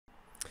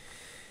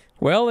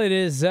Well, it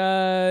is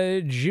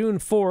June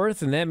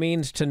 4th, and that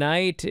means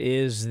tonight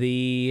is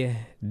the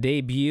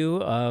debut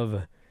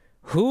of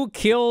Who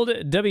Killed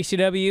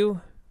WCW?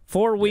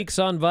 4 weeks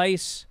on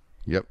Vice.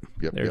 Yep.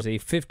 There's a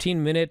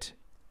 15-minute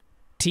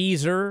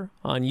teaser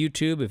on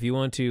YouTube if you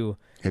want to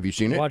Have you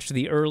seen it? watch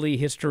the early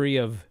history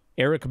of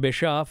Eric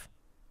Bischoff.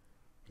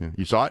 Yeah.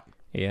 You saw it?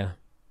 Yeah.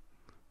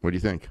 What do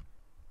you think?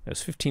 It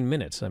was 15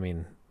 minutes. I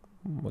mean,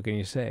 what can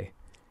you say?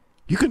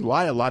 You can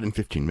lie a lot in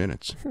 15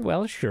 minutes.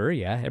 Well, sure,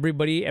 yeah.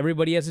 Everybody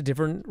has a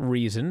different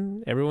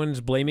reason.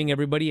 Everyone's blaming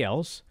everybody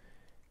else.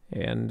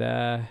 And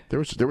there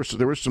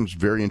was some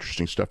very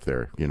interesting stuff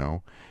there, you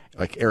know.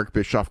 Like Eric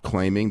Bischoff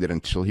claiming that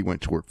until he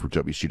went to work for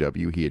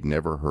WCW, he had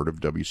never heard of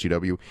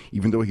WCW,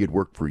 even though he had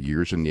worked for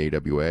years in the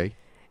AWA.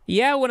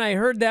 Yeah, when I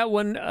heard that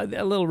one, a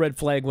little red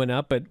flag went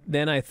up, but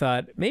then I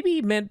thought maybe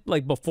he meant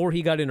like before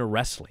he got into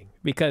wrestling,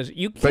 because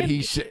you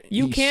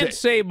can't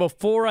say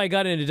before I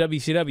got into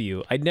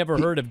WCW, I'd never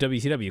heard of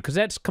WCW, because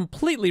that's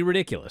completely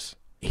ridiculous.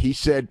 He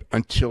said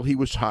until he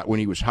was when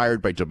he was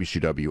hired by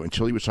WCW,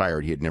 until he was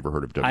hired, he had never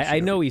heard of WCW. I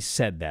know he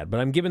said that, but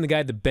I'm giving the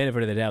guy the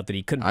benefit of the doubt that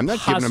he couldn't. I'm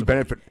not giving him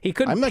benefit. He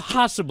couldn't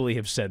possibly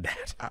have said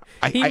that.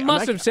 He I'm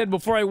must not, have said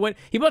before I went.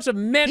 He must have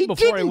meant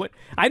before I went.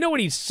 I know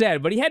what he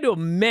said, but he had to have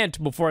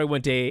meant before I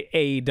went to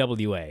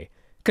AWA,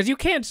 because you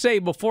can't say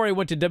before I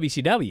went to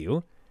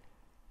WCW.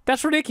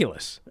 That's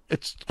ridiculous.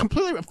 It's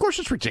completely. Of course,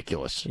 it's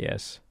ridiculous.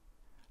 Yes.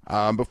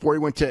 Before he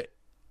went to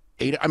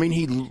AWA, I mean,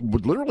 he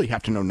would literally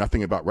have to know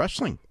nothing about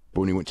wrestling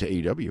when he went to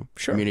AEW.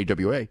 Sure. I mean,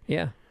 AWA.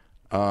 Yeah.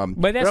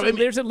 But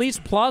there's at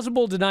least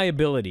plausible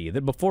deniability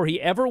that before he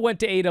ever went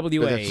to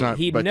AWA,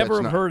 he'd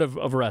never have heard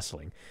of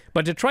wrestling.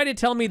 But to try to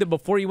tell me that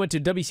before you went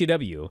to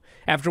WCW,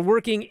 after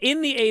working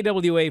in the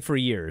AWA for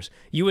years,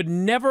 you had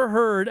never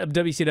heard of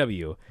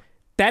WCW,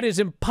 that is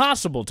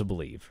impossible to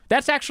believe.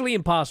 That's actually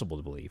impossible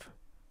to believe.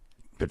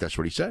 But that's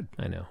what he said.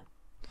 I know.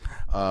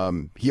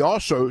 He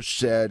also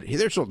said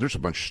there's a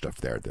bunch of stuff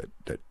there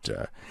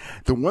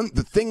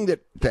the thing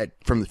that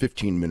from the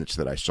 15 minutes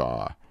that I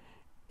saw,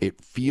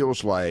 it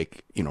feels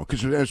like, you know,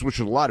 because there's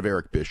a lot of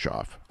Eric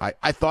Bischoff.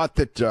 I thought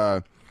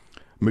that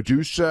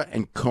Medusa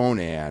and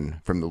Conan,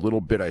 from the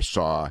little bit I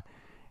saw,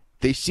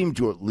 they seemed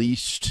to at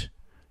least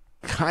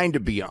kind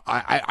of be.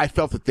 I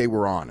felt that they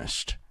were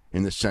honest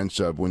in the sense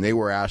of when they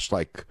were asked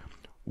like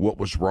what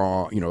was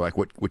wrong, you know, like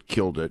what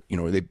killed it. You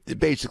know, it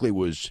basically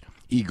was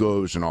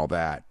egos and all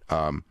that.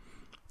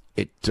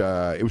 It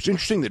was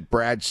interesting that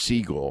Brad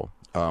Siegel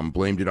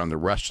blamed it on the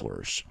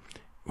wrestlers,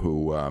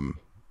 who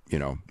you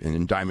know, and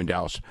in Diamond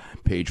Dallas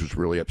Page was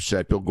really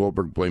upset. Bill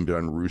Goldberg blamed it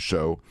on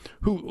Russo,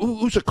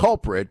 who's a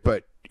culprit,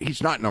 but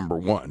he's not number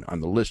one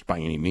on the list by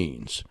any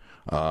means.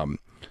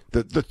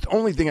 The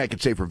only thing I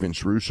could say for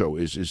Vince Russo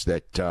is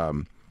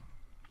that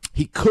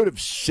he could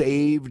have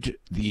saved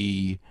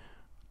the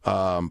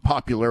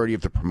popularity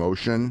of the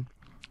promotion,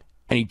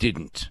 and he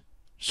didn't.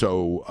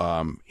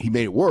 So he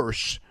made it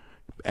worse,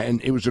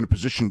 and it was in a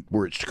position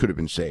where it could have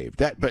been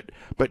saved. But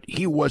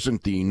he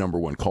wasn't the number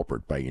one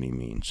culprit by any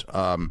means.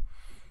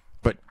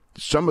 But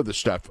some of the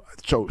stuff.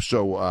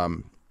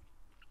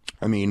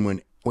 I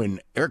mean, when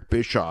Eric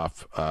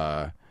Bischoff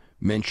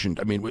mentioned,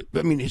 I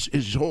mean,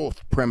 his whole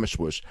premise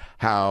was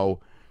how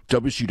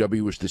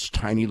WCW was this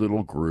tiny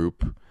little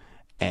group,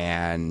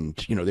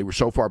 and you know they were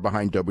so far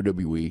behind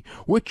WWE.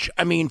 Which,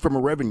 I mean, from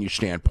a revenue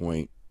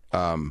standpoint,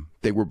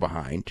 they were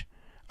behind.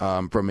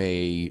 From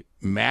a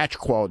match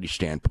quality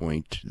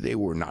standpoint, they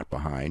were not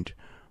behind.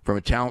 From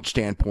a talent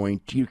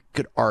standpoint, you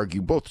could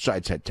argue both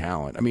sides had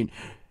talent. I mean,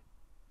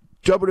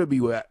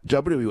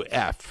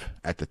 WWF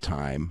at the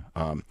time,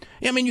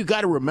 I mean, you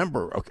got to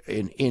remember,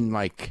 in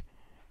like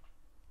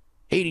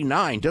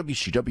 89,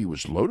 WCW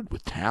was loaded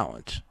with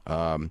talent.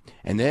 And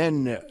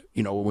then,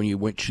 you know, when you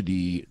went to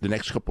the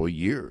next couple of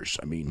years,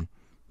 I mean,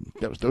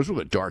 those were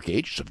the dark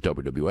ages of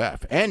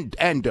WWF and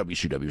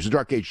WCW. It was the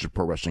dark ages of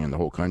pro wrestling in the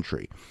whole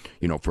country,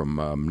 you know, from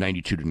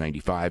 92 to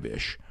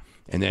 95-ish.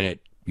 And then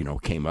it, you know,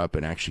 came up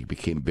and actually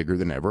became bigger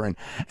than ever.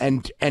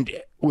 And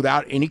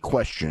without any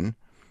question,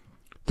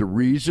 the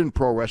reason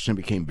pro wrestling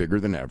became bigger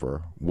than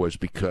ever was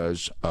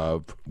because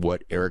of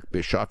what Eric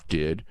Bischoff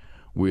did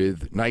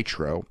with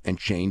Nitro and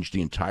changed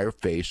the entire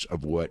face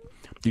of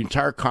the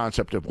entire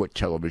concept of what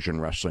television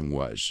wrestling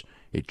was.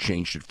 It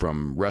changed it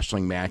from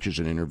wrestling matches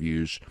and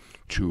interviews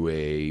to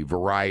a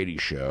variety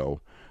show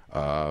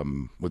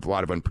with a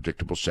lot of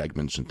unpredictable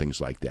segments and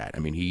things like that. I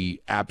mean, he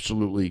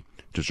absolutely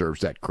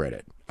deserves that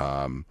credit.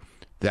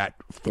 That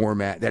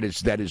format, that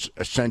is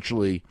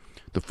essentially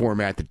the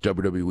format that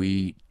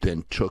WWE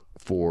then took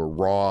for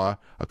Raw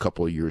a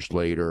couple of years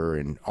later,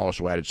 and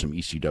also added some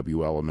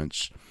ECW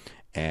elements.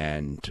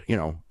 And, you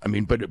know, I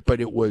mean,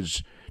 but it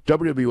was,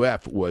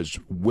 WWF was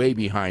way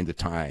behind the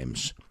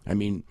times. I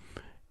mean,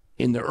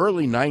 in the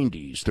early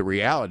 90s, the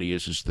reality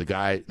is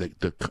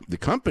the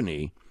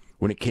company,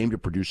 when it came to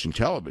producing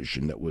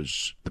television that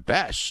was the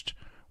best,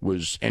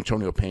 was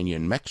Antonio Peña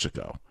in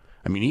Mexico.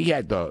 I mean, he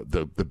had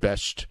the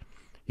best,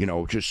 you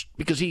know, just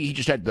because he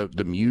just had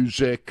the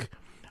music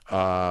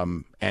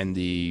and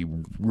the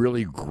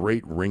really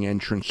great ring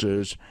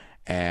entrances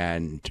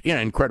and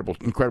incredible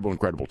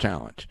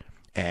talent.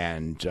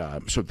 And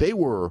so they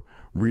were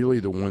really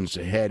the ones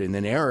ahead. And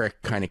then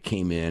Eric kind of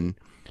came in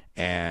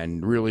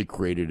and really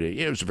created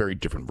it was a very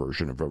different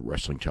version of a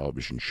wrestling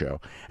television show.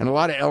 And a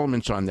lot of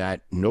elements on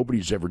that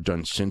nobody's ever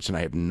done since, and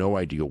I have no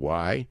idea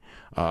why.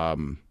 There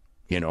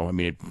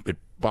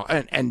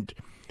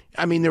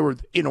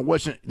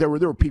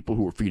were people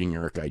who were feeding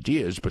Eric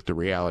ideas, but the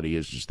reality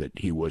is that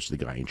he was the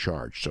guy in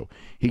charge. So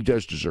he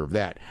does deserve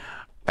that.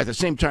 At the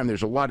same time,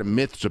 there's a lot of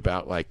myths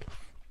about, like,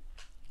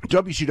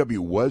 WCW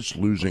was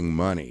losing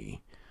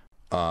money,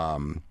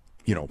 when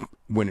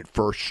it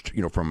first,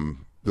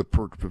 from the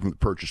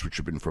purchase, which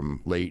had been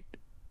from late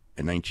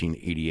in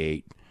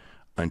 1988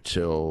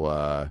 until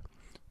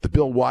the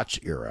Bill Watts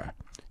era.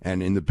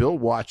 And in the Bill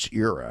Watts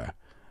era,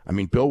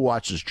 Bill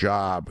Watts'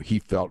 job, he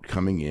felt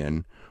coming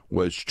in,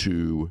 was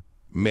to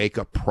make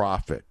a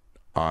profit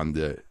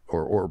on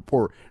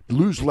or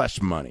lose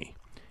less money.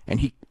 And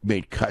he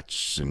made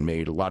cuts and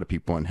made a lot of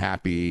people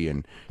unhappy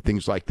and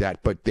things like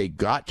that. But they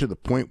got to the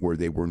point where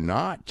they were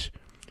not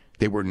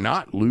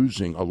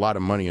losing a lot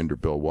of money under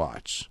Bill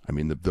Watts.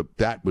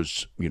 That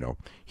was,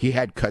 he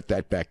had cut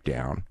that back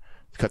down,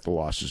 cut the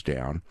losses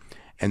down.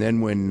 And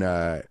then when,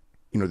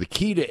 the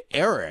key to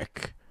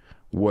Eric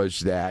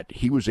was that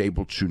he was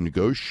able to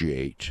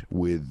negotiate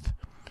with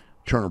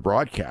Turner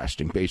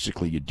Broadcasting,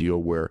 basically a deal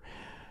where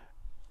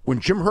when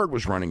Jim Herd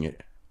was running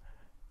it,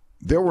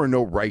 there were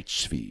no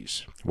rights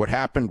fees. What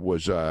happened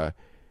was the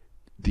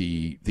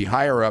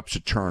higher-ups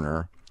at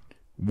Turner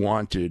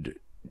wanted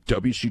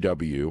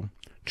WCW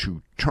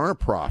to turn a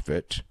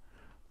profit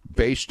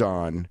based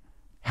on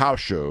house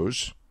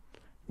shows,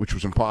 which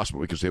was impossible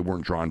because they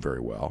weren't drawn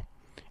very well,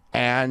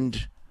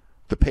 and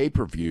the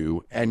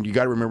pay-per-view. And you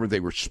got to remember,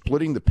 they were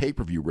splitting the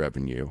pay-per-view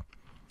revenue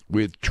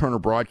with Turner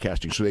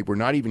Broadcasting, so they were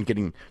not even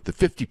getting the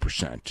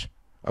 50%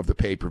 of the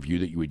pay-per-view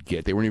that you would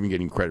get. They weren't even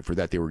getting credit for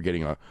that. They were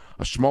getting a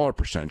smaller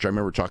percentage. I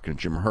remember talking to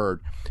Jim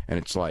Herd, and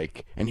it's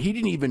like, and he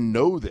didn't even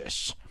know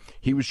this.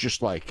 He was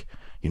just like,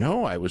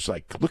 I was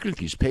like looking at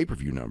these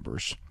pay-per-view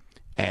numbers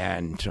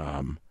and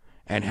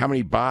how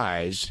many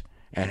buys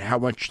and how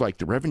much like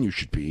the revenue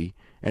should be,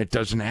 and it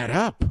doesn't add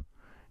up.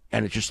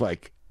 And it's just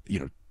like,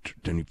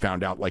 then he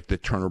found out like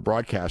that Turner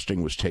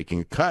Broadcasting was taking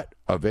a cut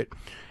of it.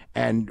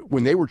 And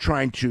when they were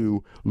trying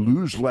to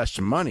lose less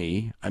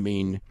money,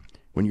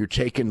 when you're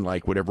taking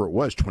like whatever it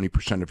was,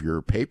 20% of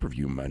your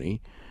pay-per-view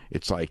money,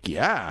 it's like,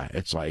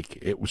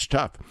 it was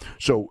tough.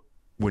 So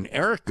when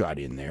Eric got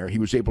in there, he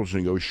was able to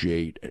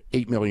negotiate an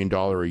 $8 million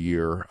a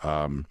year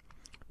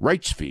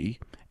rights fee.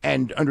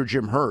 And under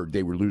Jim Herd,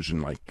 they were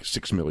losing like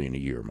 $6 million a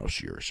year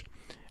most years.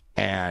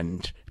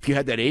 And if you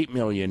had that $8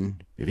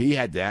 million, if he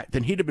had that,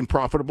 then he'd have been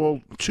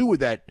profitable too with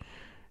that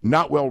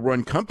not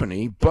well-run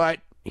company,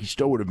 but he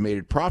still would have made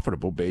it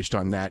profitable based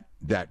on that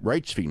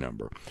rights fee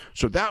number.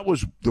 So that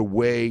was the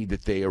way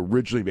that they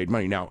originally made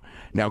money. Now,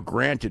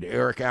 granted,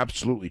 Eric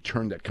absolutely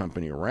turned that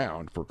company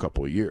around for a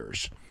couple of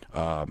years,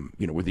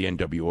 with the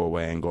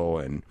NWO angle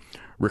and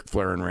Ric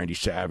Flair and Randy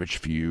Savage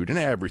feud and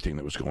everything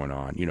that was going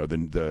on,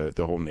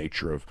 the whole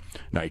nature of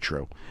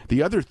Nitro.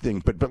 The other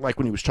thing, but like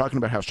when he was talking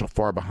about how so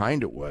far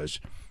behind it was,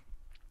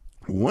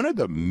 one of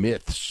the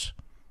myths,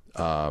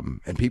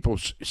 and people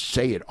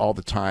say it all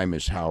the time,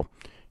 is how,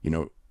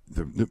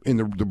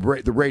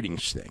 the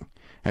ratings thing.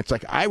 And it's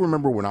like, I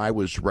remember when I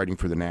was writing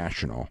for the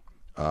National,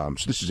 so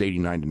this is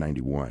 89 to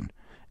 91,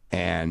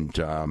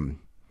 and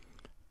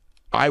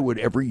I would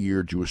every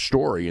year do a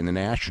story in the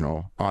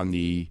National on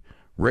the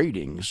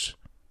ratings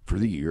for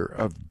the year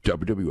of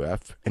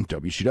WWF and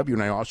WCW,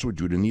 and I also would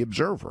do it in the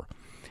Observer.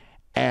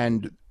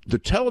 And the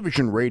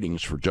television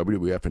ratings for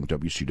WWF and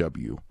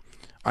WCW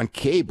on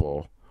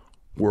cable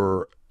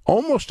were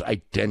almost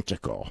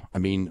identical.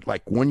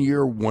 Like one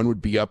year, one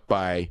would be up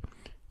by,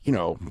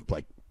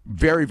 like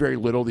very, very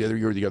little. The other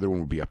year, the other one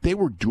would be up. They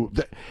were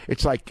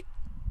it's like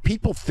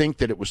people think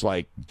that it was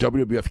like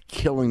WWF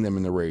killing them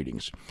in the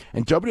ratings.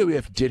 And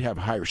WWF did have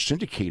higher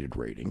syndicated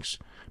ratings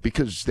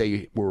because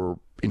they were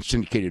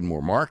syndicated in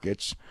more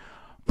markets.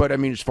 But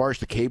as far as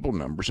the cable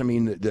numbers,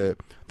 the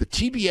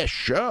TBS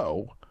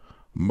show,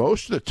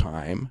 most of the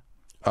time,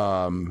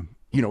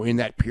 in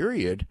that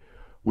period,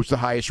 was the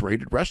highest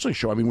rated wrestling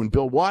show. When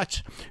Bill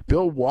Watts,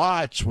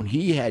 when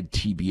he had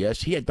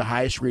TBS, he had the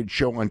highest rated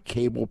show on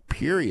cable,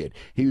 period.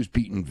 He was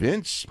beating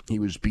Vince. He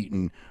was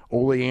beating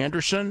Ole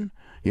Anderson.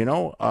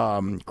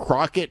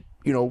 Crockett,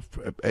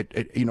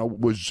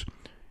 was,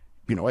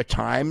 at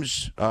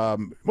times,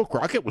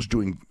 Crockett was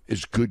doing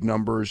as good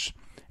numbers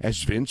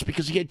as Vince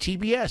because he had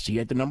TBS. He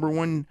had the number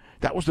one,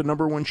 that was the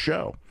number one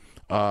show.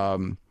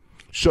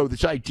 So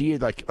this idea,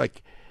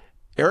 like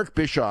Eric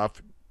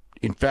Bischoff,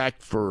 in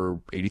fact, for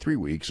 83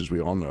 weeks, as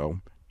we all know,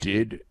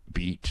 did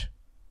beat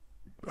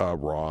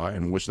Raw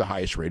and was the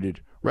highest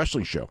rated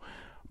wrestling show.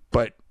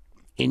 But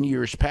in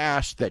years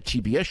past, that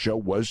TBS show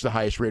was the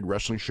highest rated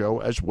wrestling show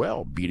as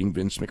well, beating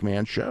Vince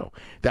McMahon's show.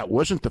 That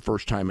wasn't the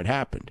first time it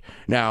happened.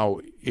 Now,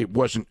 it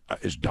wasn't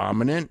as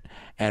dominant.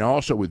 And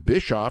also with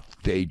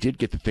Bischoff, they did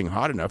get the thing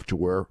hot enough to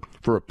where,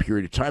 for a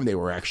period of time, they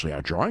were actually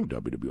outdrawing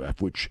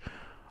WWF, which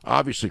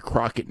Obviously,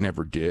 Crockett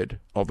never did,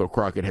 although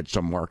Crockett had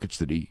some markets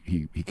that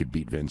he could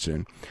beat Vince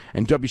in,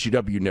 and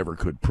WCW never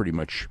could pretty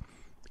much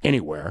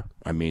anywhere.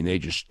 I mean,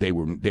 they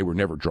were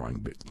never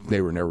drawing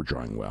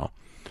well.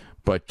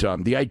 But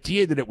the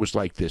idea that it was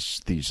like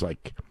these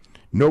like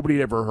nobody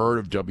had ever heard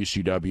of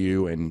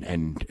WCW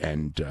and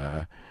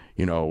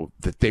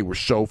that they were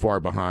so far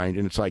behind,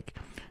 and it's like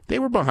they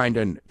were behind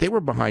on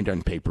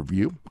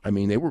pay-per-view. I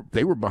mean, they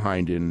were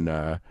behind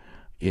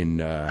in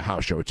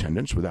house show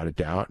attendance without a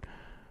doubt.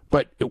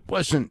 But it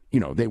wasn't,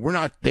 they were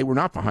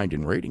not behind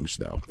in ratings,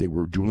 though. They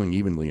were dueling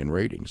evenly in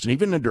ratings. And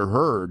even under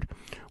Herd,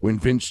 when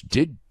Vince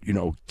did,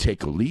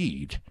 take a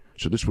lead,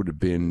 so this would have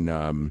been,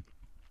 early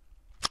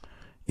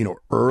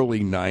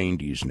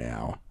 90s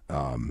now,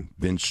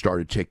 Vince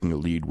started taking a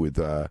lead with,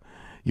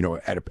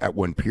 at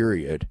one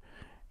period,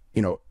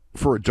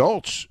 for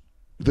adults,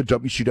 the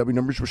WCW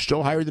numbers were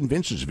still higher than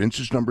Vince's.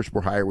 Vince's numbers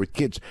were higher with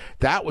kids.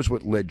 That was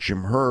what led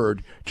Jim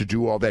Herd to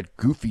do all that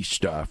goofy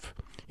stuff,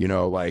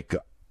 like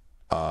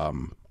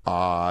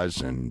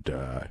Oz and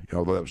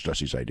although that was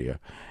Dusty's idea,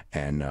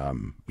 and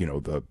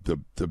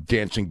the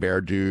dancing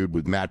bear dude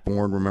with Matt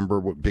Bourne, remember,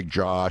 with Big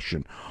Josh,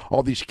 and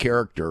all these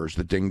characters,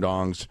 the Ding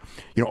Dongs,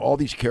 all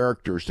these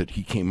characters that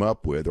he came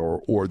up with,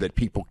 or that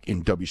people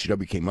in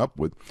WCW came up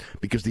with,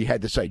 because they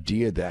had this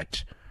idea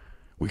that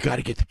we got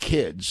to get the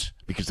kids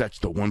because that's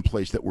the one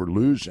place that we're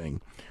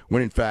losing,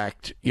 when in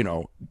fact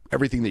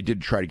everything they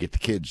did to try to get the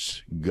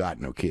kids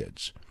got no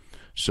kids.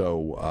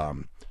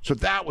 So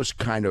that was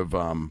kind of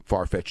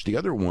far-fetched. The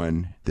other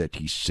one that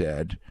he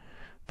said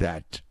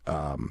that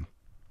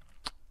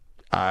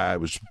I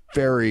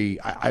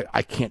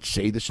can't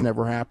say this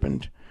never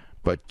happened,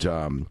 but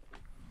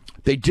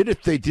they did a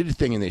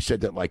thing, and they said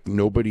that like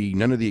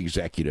none of the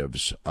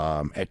executives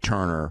at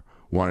Turner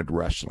wanted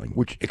wrestling,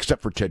 which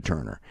except for Ted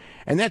Turner,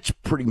 and that's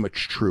pretty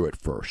much true at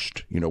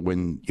first.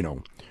 When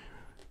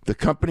the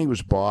company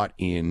was bought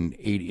in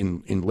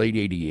late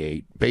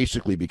 '88,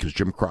 basically because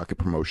Jim Crockett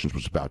Promotions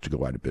was about to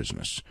go out of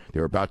business. They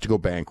were about to go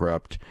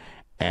bankrupt,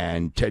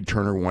 and Ted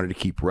Turner wanted to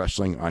keep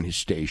wrestling on his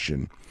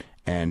station,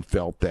 and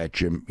felt that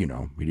Jim, he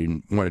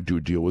didn't want to do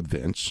a deal with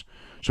Vince,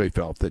 so he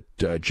felt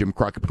that Jim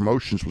Crockett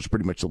Promotions was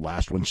pretty much the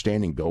last one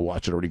standing. Bill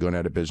Watts had already gone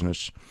out of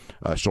business,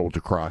 sold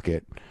to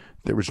Crockett.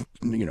 There was,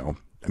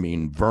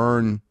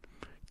 Vern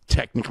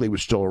technically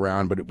was still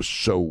around, but it was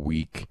so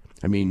weak.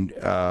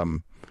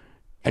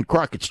 And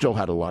Crockett still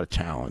had a lot of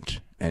talent,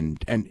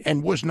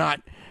 and was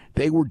not.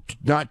 They were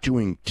not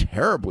doing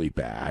terribly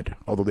bad,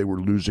 although they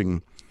were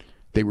losing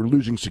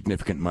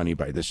significant money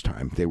by this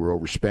time. They were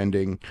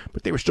overspending,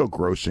 but they were still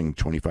grossing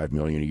 $25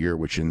 million a year,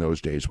 which in those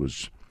days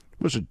was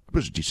a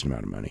decent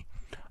amount of money.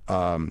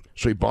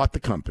 So he bought the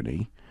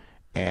company,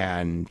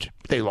 and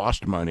they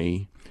lost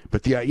money.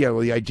 But the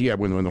idea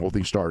when the whole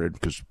thing started,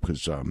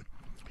 because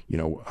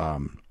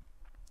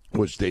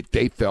was that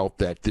they felt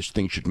that this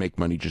thing should make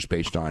money just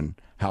based on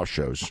house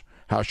show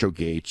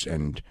gates,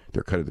 and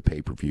their cut of the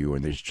pay-per-view,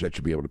 and that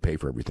should be able to pay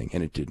for everything,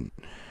 and it didn't.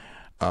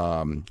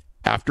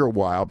 After a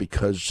while,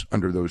 because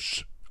under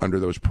those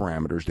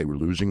parameters, they were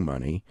losing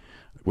money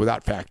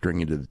without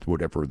factoring into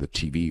whatever the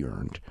TV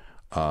earned.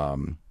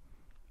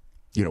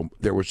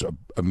 There was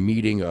a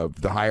meeting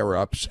of the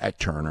higher-ups at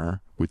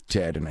Turner with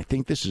Ted, and I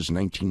think this is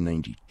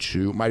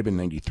 1992, it might have been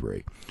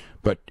 93,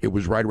 but it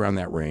was right around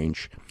that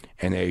range,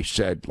 and they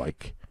said,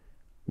 like,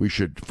 we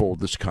should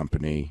fold this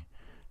company.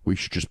 We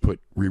should just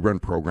put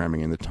rerun programming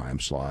in the time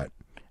slot.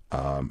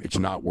 It's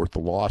not worth the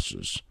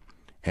losses.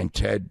 And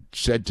Ted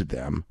said to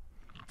them,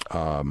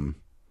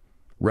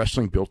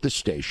 wrestling built this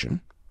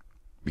station,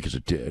 because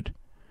it did,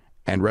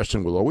 and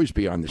wrestling will always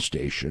be on this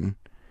station,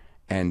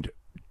 and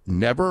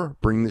never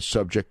bring this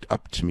subject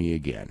up to me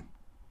again.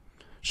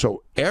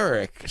 So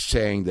Eric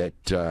saying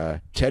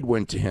that Ted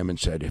went to him and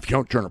said, if you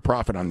don't turn a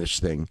profit on this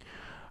thing,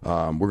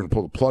 we're going to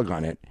pull the plug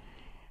on it.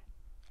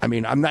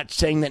 I'm not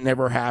saying that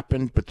never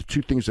happened, but the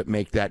two things that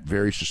make that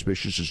very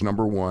suspicious is,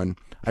 number one,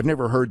 I've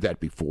never heard that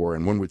before,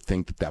 and one would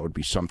think that would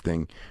be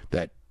something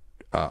that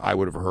I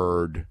would have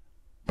heard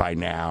by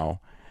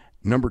now.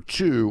 Number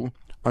two,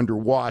 under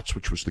Watts,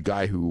 which was the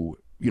guy who,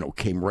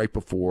 came right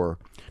before,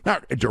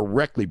 not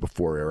directly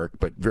before Eric,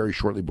 but very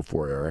shortly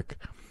before Eric,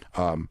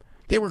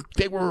 they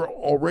were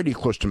already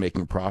close to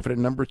making a profit.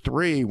 And number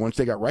three, once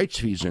they got rights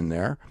fees in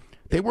there,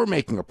 they were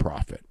making a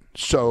profit.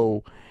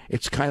 So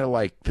it's kind of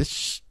like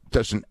this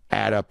doesn't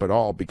add up at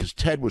all, because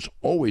Ted was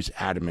always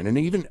adamant. And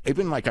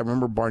even like I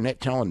remember Barnett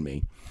telling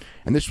me,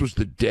 and this was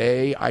the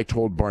day I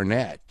told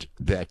Barnett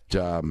that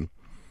the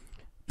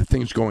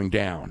thing's going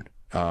down,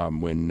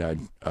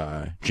 when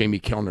Jamie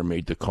Kellner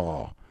made the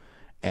call.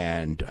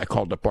 And I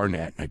called up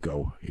Barnett, and I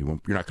go,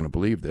 you're not going to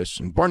believe this.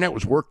 And Barnett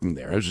was working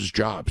there. It was his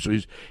job. So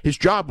his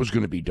job was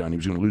going to be done. He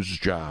was going to lose his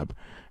job.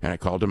 And I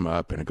called him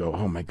up, and I go,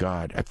 oh, my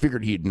God. I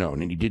figured he'd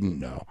known, and he didn't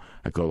know.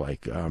 I go,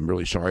 I'm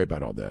really sorry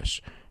about all this.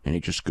 And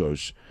he just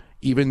goes,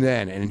 even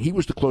then, and he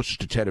was the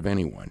closest to Ted of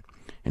anyone.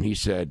 And he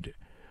said,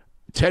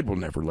 Ted will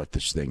never let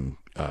this thing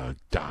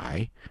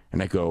die.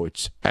 And I go,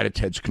 it's out of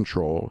Ted's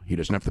control. He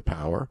doesn't have the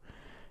power.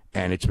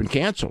 And it's been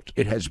canceled.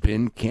 It has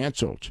been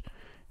canceled.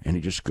 And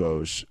he just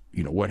goes,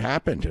 what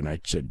happened? And I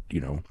said,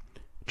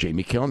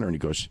 Jamie Kellner. And he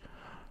goes,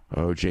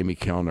 oh, Jamie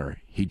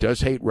Kellner, he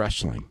does hate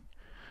wrestling.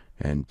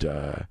 And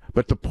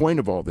but the point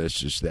of all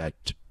this is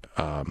that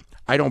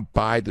I don't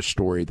buy the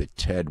story that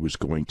Ted was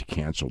going to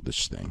cancel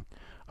this thing.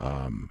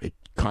 It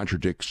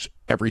contradicts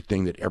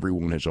everything that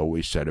everyone has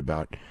always said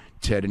about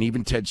Ted, and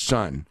even Ted's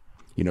son,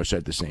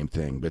 said the same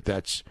thing. But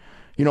that's,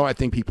 I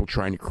think people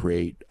trying to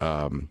create,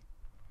 and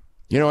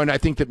I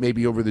think that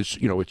maybe over this,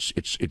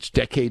 it's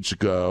decades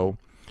ago,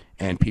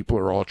 and people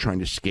are all trying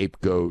to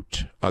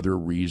scapegoat other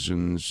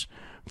reasons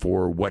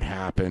for what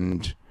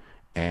happened,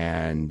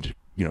 and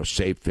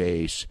save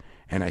face.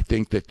 And I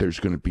think that there's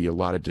going to be a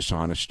lot of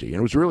dishonesty. And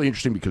it was really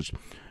interesting because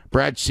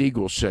Brad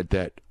Siegel said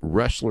that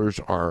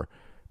wrestlers are,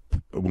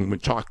 when we're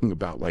talking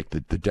about like the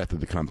death of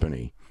the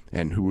company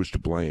and who was to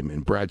blame,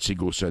 and Brad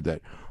Siegel said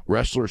that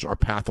wrestlers are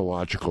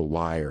pathological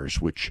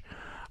liars, which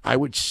I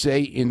would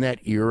say in that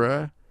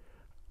era,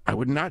 I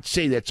would not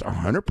say that's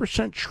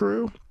 100%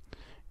 true.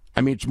 I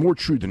mean, it's more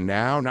true than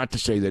now, not to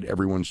say that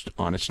everyone's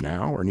honest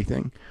now or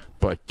anything,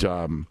 but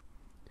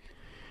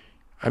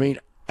I mean,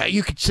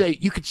 you could say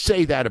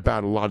that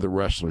about a lot of the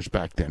wrestlers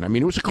back then. I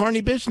mean, it was a carny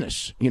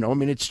business.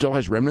 It still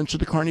has remnants of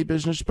the carny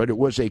business, but it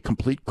was a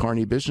complete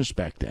carny business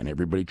back then.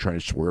 Everybody trying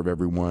to swerve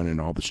everyone and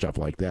all the stuff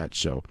like that.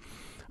 So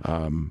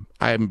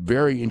I am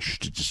very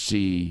interested to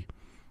see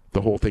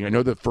the whole thing. I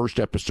know the first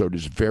episode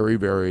is very,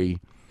 very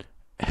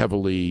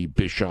heavily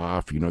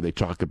Bischoff. They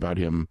talk about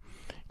him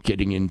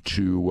getting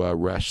into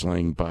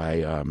wrestling by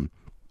him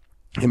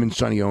and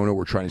Sonny Ono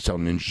were trying to sell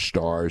Ninja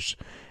Stars,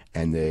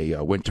 and they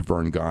went to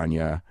Vern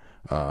Gagne.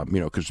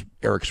 Because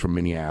Eric's from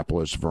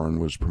Minneapolis, Vern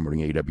was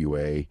promoting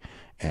AWA,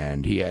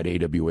 and he had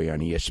AWA on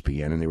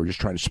ESPN, and they were just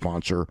trying to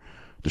sponsor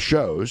the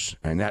shows,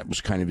 and that was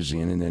kind of his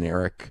in. And then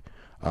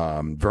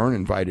Vern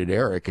invited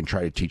Eric and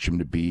tried to teach him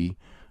to be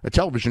a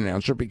television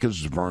announcer,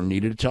 because Vern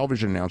needed a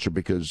television announcer,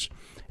 because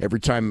every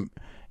time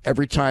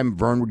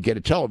Vern would get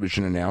a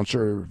television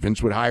announcer,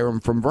 Vince would hire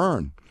him from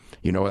Vern.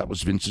 That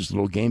was Vince's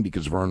little game,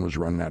 because Vern was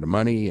running out of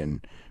money,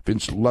 and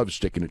Vince loved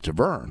sticking it to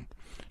Vern.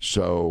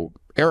 So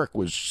Eric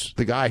was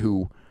the guy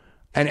who,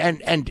 and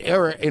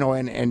Eric,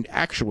 and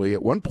actually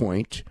at one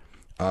point,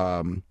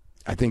 I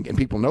think, and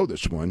people know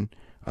this one,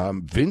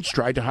 Vince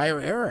tried to hire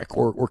Eric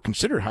or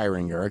considered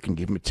hiring Eric and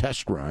give him a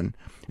test run,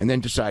 and then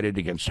decided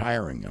against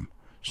hiring him.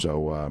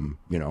 So,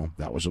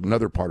 that was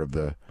another part of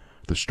the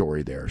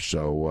story there.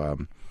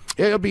 So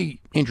it'll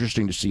be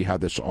interesting to see how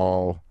this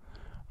all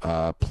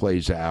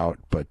plays out.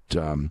 But,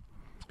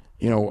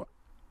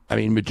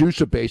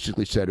 Medusa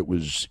basically said it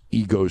was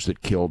egos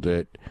that killed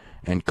it.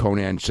 And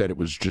Conan said it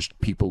was just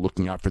people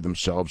looking out for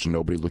themselves and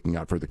nobody looking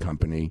out for the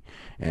company.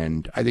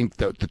 And I think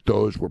that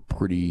those were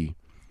pretty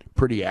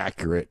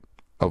accurate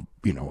of,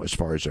 as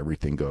far as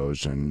everything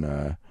goes.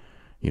 And,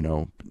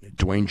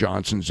 Dwayne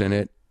Johnson's in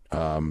it.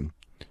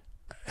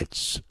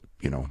 It's,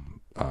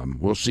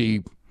 we'll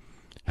see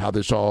how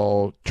this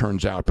all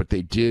turns out. But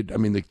they did,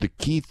 the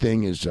key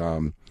thing is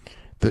the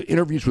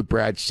interviews with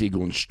Brad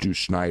Siegel and Stu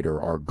Snyder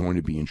are going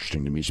to be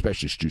interesting to me,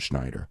 especially Stu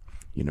Snyder,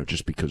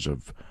 just because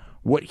of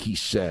what he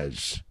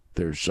says.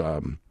 There's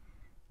a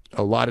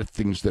lot of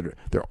things there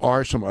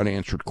are some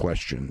unanswered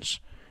questions,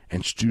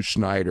 and Stu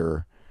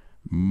Snyder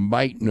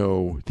might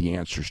know the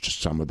answers to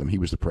some of them. He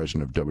was the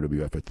president of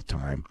WWF at the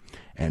time,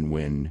 and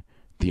when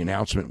the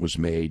announcement was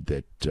made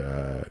that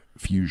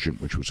Fusion,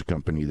 which was a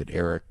company that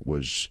Eric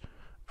was,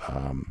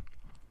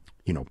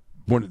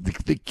 one of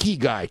the key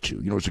guy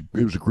to, it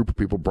was a group of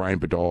people,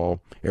 Brian Badal,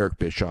 Eric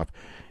Bischoff.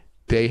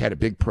 They had a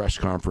big press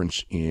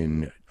conference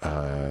in,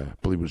 I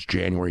believe it was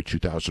January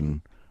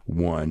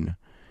 2001,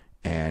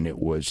 and it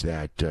was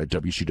that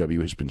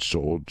WCW has been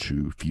sold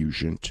to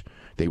Fusion.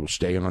 They will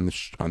stay on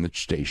the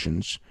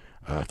stations,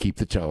 keep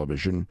the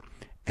television,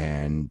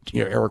 and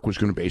Eric was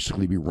going to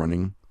basically be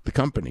running the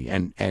company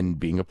and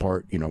being a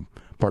part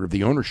of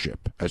the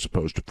ownership as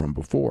opposed to from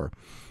before.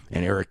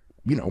 And Eric,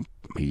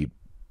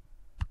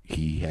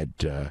 he had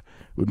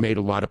made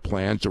a lot of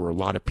plans. There were a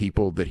lot of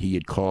people that he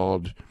had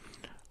called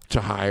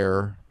to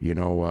hire,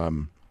 I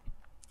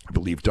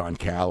believe Don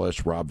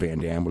Callis, Rob Van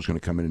Dam was going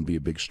to come in and be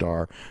a big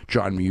star.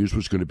 John Muse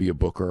was going to be a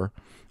booker,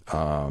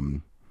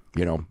 and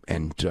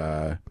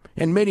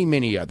many,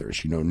 many others,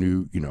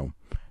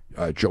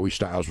 Joey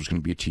Styles was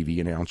going to be a TV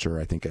announcer,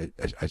 I think, or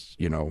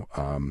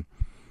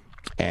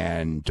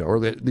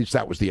at least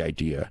that was the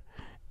idea.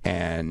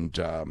 And,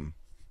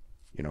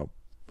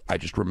 I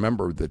just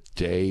remember the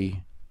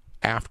day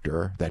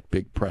after that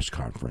big press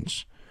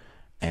conference,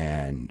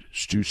 and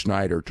Stu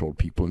Snyder told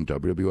people in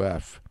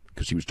WWF,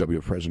 because he was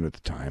WWF president at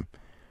the time,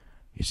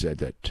 he said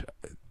that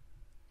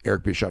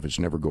Eric Bischoff is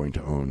never going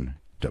to own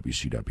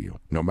WCW,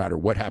 no matter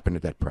what happened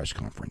at that press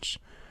conference.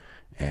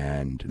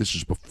 And this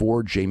is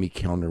before Jamie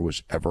Kellner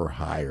was ever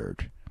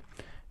hired.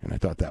 And I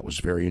thought that was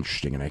very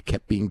interesting. And I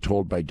kept being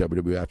told by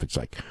WWF, it's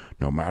like,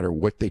 no matter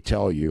what they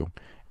tell you,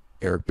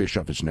 Eric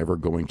Bischoff is never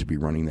going to be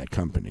running that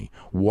company.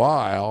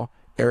 While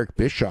Eric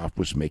Bischoff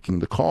was making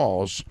the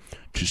calls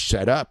to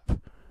set up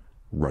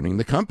running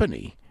the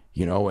company,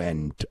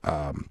 and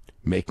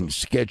making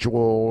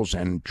schedules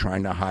and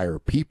trying to hire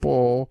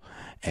people,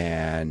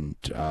 and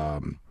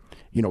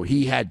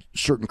he had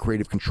certain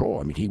creative control.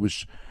 I mean,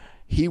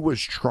 he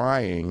was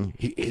trying.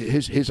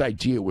 His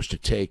idea was to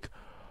take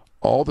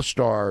all the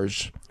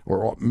stars,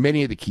 or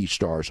many of the key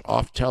stars,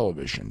 off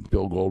television.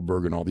 Bill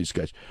Goldberg and all these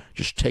guys,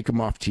 just take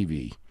them off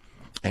TV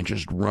and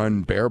just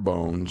run bare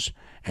bones,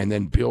 and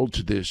then build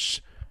to this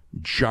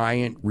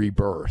giant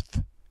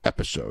rebirth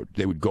episode.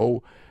 They would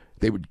go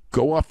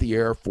off the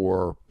air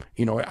for,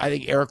 I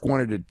think Eric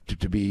wanted it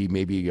to be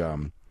maybe a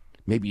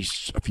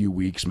few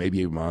weeks,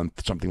 maybe a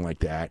month, something like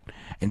that.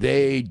 And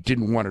they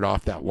didn't want it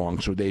off that long,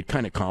 so they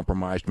kind of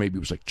compromised. Maybe it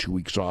was like 2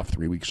 weeks off,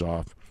 3 weeks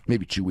off,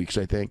 maybe 2 weeks,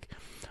 I think.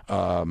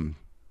 I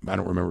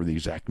don't remember the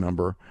exact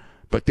number,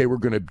 but they were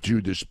going to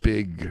do this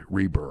big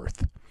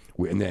rebirth.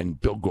 And then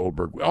Bill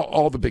Goldberg,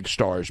 all the big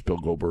stars, Bill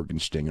Goldberg and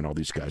Sting and all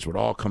these guys would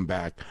all come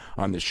back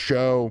on this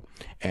show,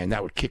 and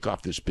that would kick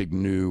off this big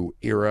new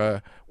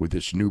era with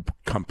this new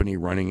company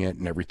running it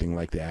and everything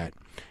like that.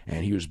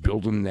 And he was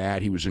building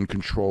that. He was in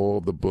control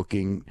of the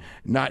booking.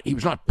 He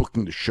was not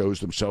booking the shows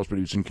themselves, but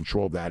he was in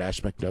control of that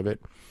aspect of it.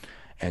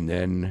 And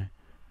then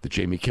the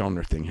Jamie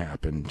Kellner thing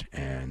happened,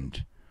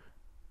 and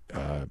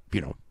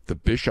the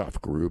Bischoff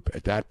group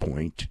at that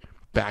point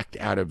backed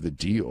out of the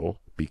deal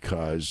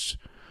because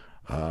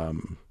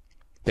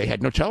they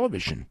had no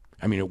television.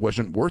 I mean, it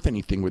wasn't worth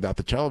anything without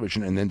the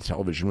television, and then the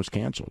television was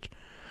canceled.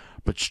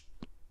 But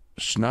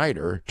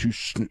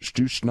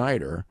Stu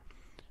Snyder,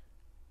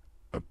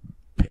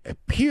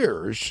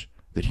 appears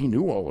that he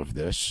knew all of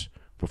this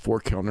before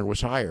Kellner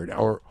was hired,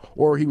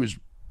 or he was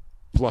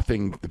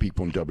bluffing the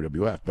people in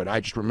WWF. But I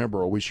just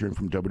remember always hearing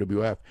from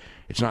WWF,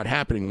 it's not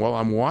happening. Well,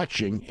 I'm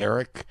watching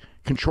Eric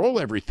control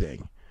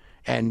everything.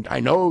 And I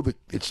know that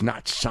it's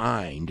not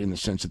signed in the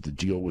sense that the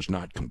deal was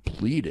not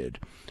completed.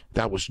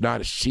 That was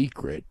not a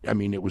secret. I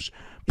mean, it was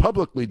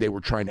publicly they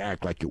were trying to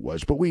act like it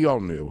was, but we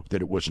all knew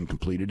that it wasn't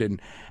completed.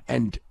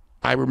 And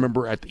I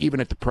remember even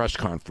at the press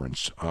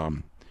conference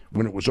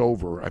when it was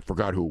over, I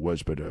forgot who it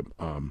was, but it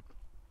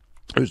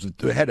was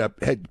the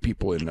head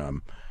people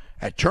in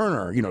at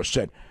Turner.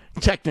 Said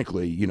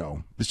technically,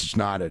 this is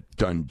not a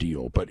done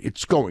deal, but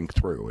it's going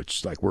through.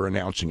 It's like we're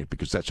announcing it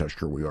because that's how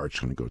sure we are it's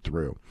going to go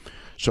through.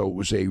 So it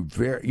was a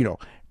very,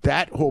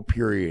 that whole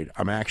period,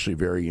 I'm actually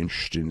very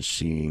interested in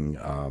seeing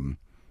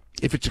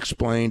if it's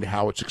explained,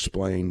 how it's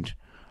explained,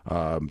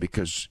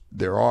 because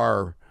there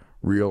are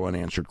real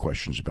unanswered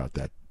questions about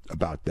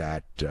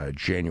that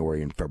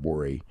January and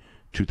February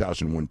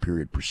 2001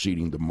 period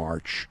preceding the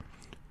March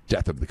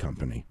death of the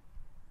company.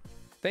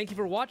 Thank you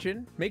for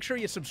watching. Make sure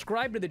you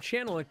subscribe to the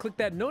channel and click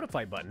that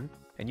notify button,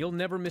 and you'll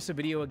never miss a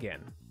video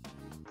again.